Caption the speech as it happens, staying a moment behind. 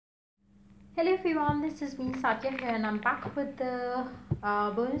Hello everyone, this is me Sadia here and I'm back with the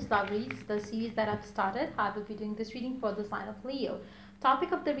bonus love reads, the series that I've started. I will be doing this reading for the sign of Leo.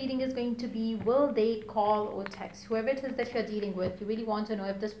 Topic of the reading is going to be, will they call or text? Whoever it is that you're dealing with, you really want to know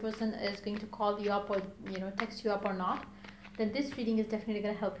if this person is going to call you up or text you up or not, then this reading is definitely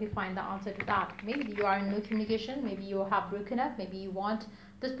going to help you find the answer to that. Maybe you are in no communication, maybe you have broken up, maybe you want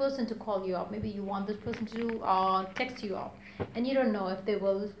this person to call you up, maybe you want this person to text you up, and you don't know if they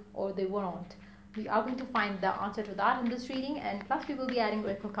will or they won't. We are going to find the answer to that in this reading, and plus we will be adding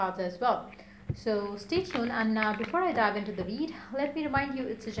oracle cards as well. So stay tuned, and before I dive into the read, let me remind you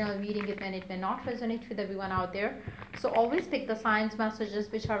it's a general reading. It may not resonate with everyone out there, so always pick the signs messages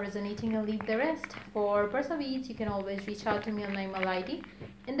which are resonating and leave the rest. For personal reads, you can always reach out to me on my email ID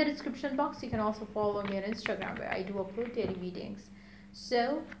in the description box. You can also follow me on Instagram where I do upload daily readings.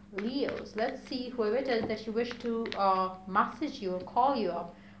 So Leos, let's see whoever it is that you wish to message you or call you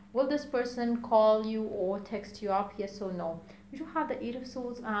up. Will this person call you or text you up, yes or no? We do have the Eight of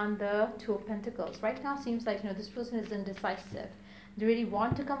Swords and the Two of Pentacles. Right now seems like this person is indecisive. They really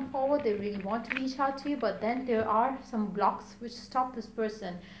want to come forward, they really want to reach out to you, but then there are some blocks which stop this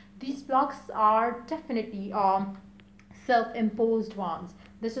person. These blocks are definitely self-imposed ones.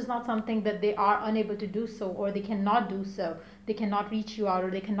 This is not something that they are unable to do so, or they cannot do so. They cannot reach you out, or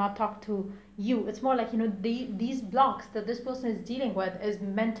they cannot talk to you. It's more like these blocks that this person is dealing with is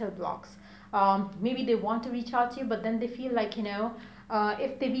mental blocks. Maybe they want to reach out to you, but then they feel like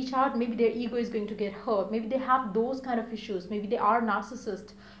if they reach out, maybe their ego is going to get hurt. Maybe they have those kind of issues. Maybe they are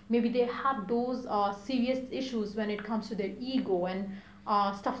narcissist. Maybe they have those serious issues when it comes to their ego and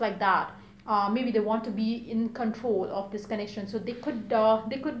stuff like that. Maybe they want to be in control of this connection, so they could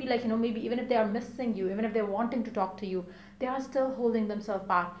be like maybe even if they are missing you, even if they're wanting to talk to you, they are still holding themselves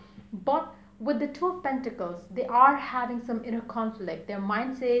back. But with the Two of Pentacles, they are having some inner conflict. Their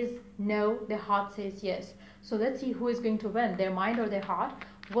mind says no, their heart says yes. So let's see who is going to win, their mind or their heart.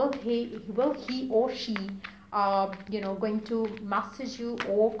 Will he or she going to message you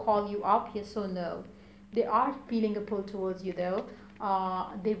or call you up, yes or no? They are feeling a pull towards you though.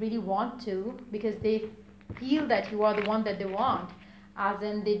 They really want to, because they feel that you are the one that they want, as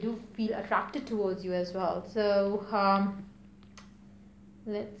in they do feel attracted towards you as well. So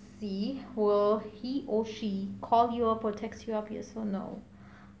let's see, will he or she call you up or text you up, yes or no?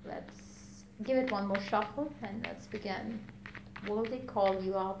 Let's give it one more shuffle and let's begin. Will they call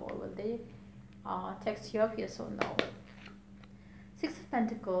you up or will they text you up, yes or no? Six of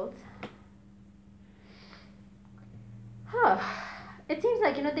Pentacles. It seems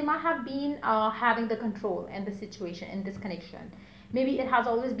like they might have been having the control in the situation, in this connection. Maybe it has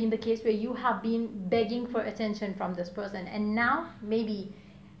always been the case where you have been begging for attention from this person, and now maybe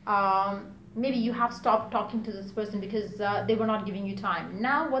you have stopped talking to this person because they were not giving you time.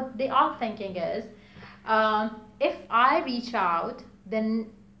 Now what they are thinking is, if I reach out, then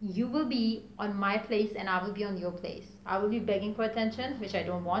you will be on my place and I will be on your place. I will be begging for attention, which I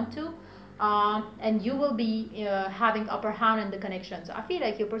don't want to. And you will be having upper hand in the connection. So I feel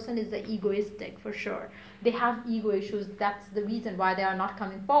like your person is egoistic for sure. They have ego issues. That's the reason why they are not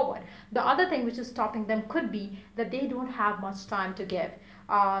coming forward. The other thing which is stopping them could be that they don't have much time to give.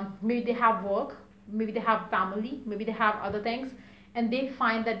 Maybe they have work, maybe they have family, maybe they have other things, and they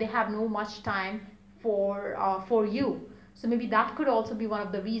find that they have no much time for you. So maybe that could also be one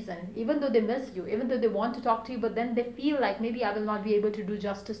of the reasons, even though they miss you, even though they want to talk to you, but then they feel like maybe I will not be able to do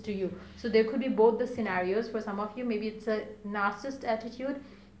justice to you. So there could be both the scenarios for some of you. Maybe it's a narcissist attitude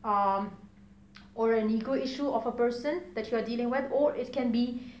or an ego issue of a person that you are dealing with, or it can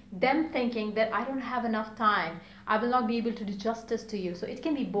be them thinking that I don't have enough time, I will not be able to do justice to you. So it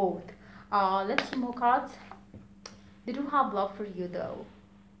can be both. Let's see more cards. They do have love for you though.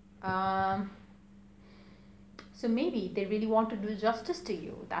 So maybe they really want to do justice to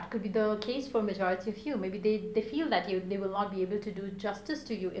you. That could be the case for majority of you. Maybe they feel that they will not be able to do justice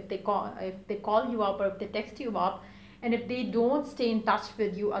to you if they call you up or if they text you up, and if they don't stay in touch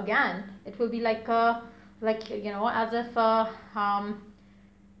with you again, it will be like as if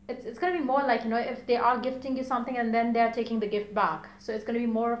it's gonna be more like if they are gifting you something and then they're taking the gift back. So it's gonna be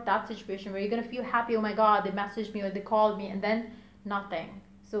more of that situation where you're gonna feel happy, oh my god, they messaged me or they called me, and then nothing.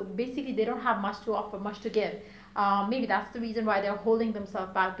 So basically they don't have much to offer, much to give. Maybe that's the reason why they're holding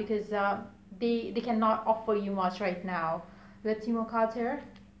themselves back, because they cannot offer you much right now. Let's see more cards here.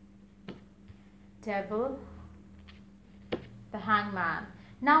 Devil, the Hangman.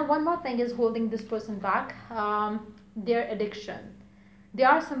 Now one more thing is holding this person back, their addiction. They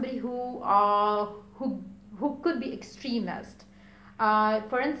are somebody who could be extremist.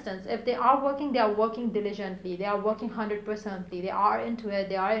 For instance, if they are working diligently, they are working 100%, they are into it,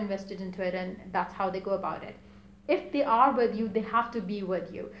 they are invested into it, and that's how they go about it. If they are with you, they have to be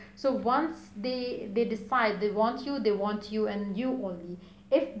with you. So once they decide they want you and you only.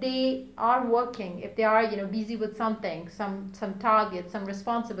 If they are working, if they are busy with something, some targets, some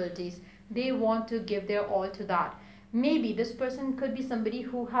responsibilities, they want to give their all to that. Maybe this person could be somebody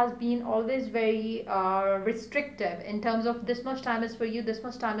who has been always very restrictive in terms of this much time is for you, this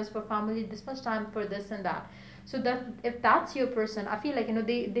much time is for family, this much time for this and that. So that if that's your person, I feel like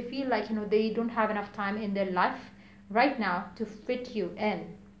they feel like they don't have enough time in their life right now to fit you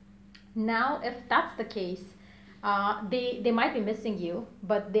in. Now if that's the case, they might be missing you,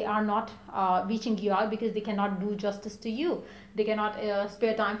 but they are not reaching you out because they cannot do justice to you. They cannot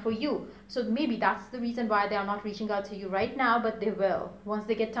spare time for you. So maybe that's the reason why they are not reaching out to you right now, but they will. Once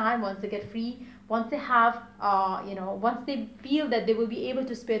they get time, once they get free, once they have, once they feel that they will be able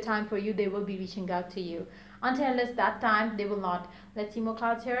to spare time for you, they will be reaching out to you. Until unless that time, they will not. Let's see more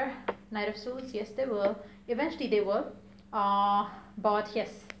cards here. Knight of Swords, yes, they will. Eventually they will. But yes,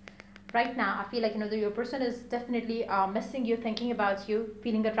 right now I feel like your person is definitely missing you, thinking about you,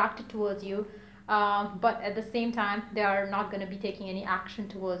 feeling attracted towards you, but at the same time they are not going to be taking any action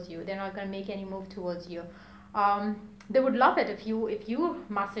towards you. They're not going to make any move towards you. They would love it if you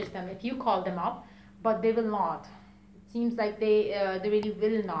message them, if you call them up, but they will not. It seems like they really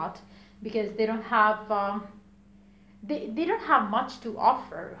will not, because they don't have they don't have much to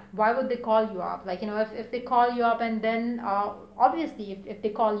offer. Why would they call you up? Like if they call you up, and then obviously if they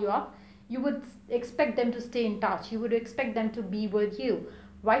call you up, you would expect them to stay in touch, you would expect them to be with you.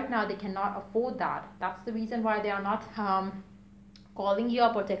 Right now they cannot afford that. That's the reason why they are not calling you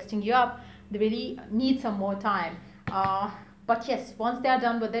up or texting you up. They really need some more time. But yes, once they are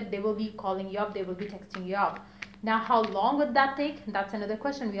done with it, they will be calling you up, they will be texting you up. Now how long would that take? That's another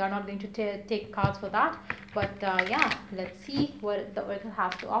question. We are not going to take cards for that, but yeah, let's see what the oracle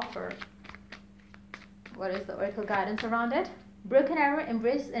has to offer. What is the oracle guidance around it? Broken arrow,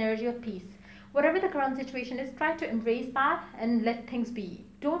 embrace energy of peace. Whatever the current situation is, try to embrace that and let things be.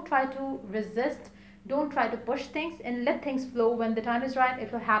 Don't try to resist, don't try to push things, and let things flow. When the time is right,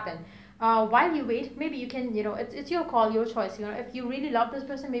 it will happen. While you wait, maybe you can, it's your call, your choice. If you really love this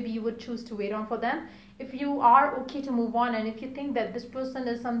person, maybe you would choose to wait on for them. If you are okay to move on, and if you think that this person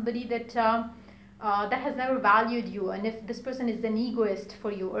is somebody that that has never valued you, and if this person is an egoist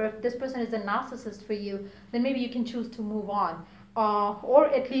for you, or if this person is a narcissist for you, then maybe you can choose to move on, or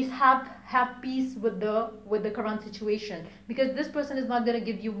at least have peace with the current situation, because this person is not going to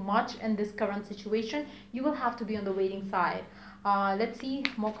give you much in this current situation. You will have to be on the waiting side. Let's see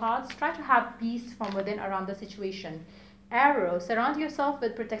more cards. Try to have peace from within around the situation. Arrow, surround yourself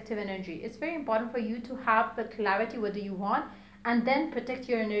with protective energy. It's very important for you to have the clarity, what do you want, and then protect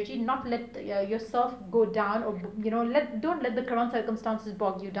your energy. Not let yourself go down, or don't let the current circumstances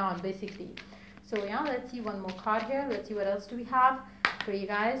bog you down, basically. So yeah, let's see one more card here. Let's see what else do we have for you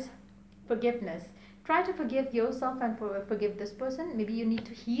guys. Forgiveness. Try to forgive yourself and forgive this person. Maybe you need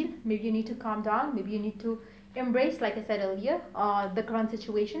to heal, maybe you need to calm down, maybe you need to embrace, like I said earlier, the current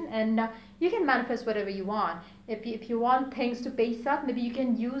situation, and you can manifest whatever you want. If you want things to pace up, maybe you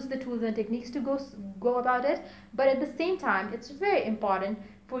can use the tools and techniques to go about it. But at the same time, it's very important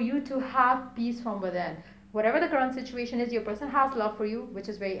for you to have peace from within. Whatever the current situation is, your person has love for you, which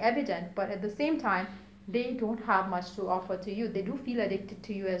is very evident, but at the same time, they don't have much to offer to you. They do feel addicted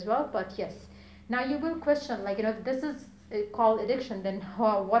to you as well, but yes. Now you will question, like, if this is called addiction, then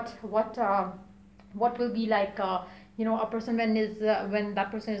what will be like, a person when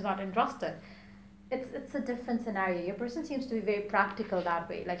that person is not interested. It's a different scenario. Your person seems to be very practical that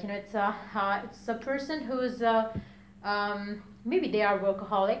way. Like, it's a person who's maybe they are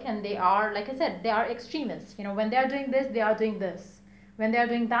workaholic, and they are, like I said, they are extremists. When they are doing this, they are doing this. When they are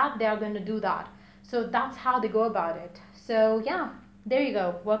doing that, they are going to do that. So that's how they go about it. So yeah, there you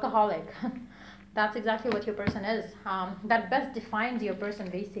go, workaholic. That's exactly what your person is. That best defines your person,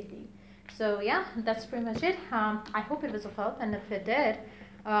 basically. So yeah, that's pretty much it. I hope it was of help, and if it did,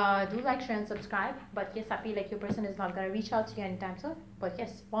 do like, share, and subscribe. But yes, I feel like your person is not going to reach out to you anytime soon. But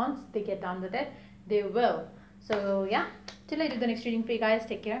yes, once they get done with it, they will. So yeah, till I do the next reading for you guys,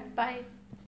 take care. Bye.